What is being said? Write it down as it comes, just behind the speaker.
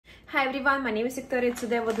Hi everyone, my name is Victoria.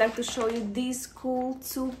 Today I would like to show you this cool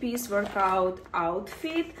two-piece workout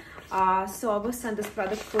outfit. So I will send this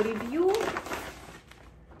product for review.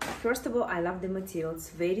 First of all, I love the material.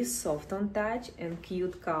 It's very soft on touch and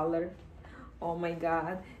cute color. Oh my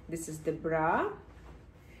god, this is the bra.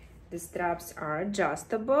 The straps are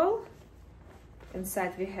adjustable.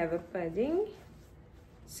 Inside we have a padding,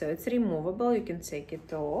 so it's removable, you can take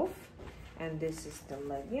it off. And this is the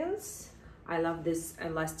leggings. I love this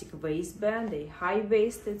elastic waistband. They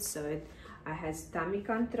high-waisted, so it has tummy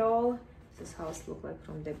control. This is how it looks like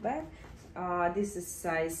from the back. This is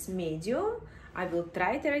size medium. I will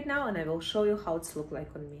try it right now and I will show you how it looks like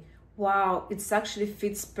on me. Wow, it actually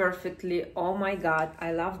fits perfectly. Oh my god,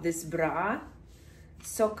 I love this bra.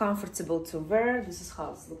 So comfortable to wear. This is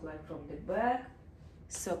how it looks like from the back.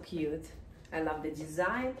 So cute. I love the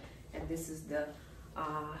design. And this is the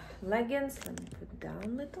leggings. Let me put down a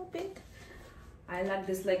little bit. I like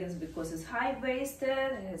this leggings because it's high-waisted,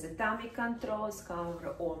 it has a tummy control, it's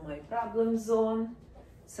cover all my problem zone.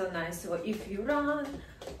 So nice. So if you run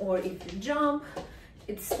or if you jump,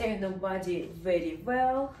 it stays on the body very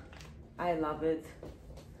well. I love it.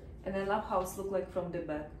 And I love how it looks like from the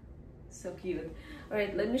back. So cute.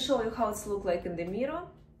 Alright, let me show you how it looks like in the mirror.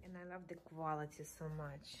 And I love the quality so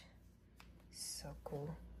much. So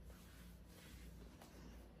cool.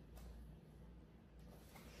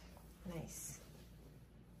 Nice.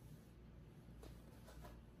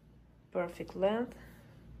 Perfect length.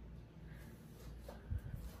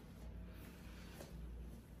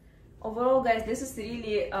 Overall, guys, this is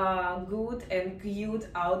really a good and cute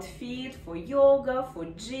outfit for yoga, for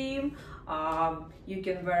gym. You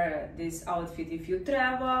can wear this outfit if you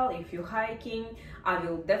travel, if you're hiking. I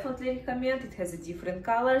will definitely recommend. It has different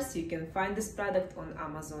colors. You can find this product on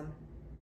Amazon.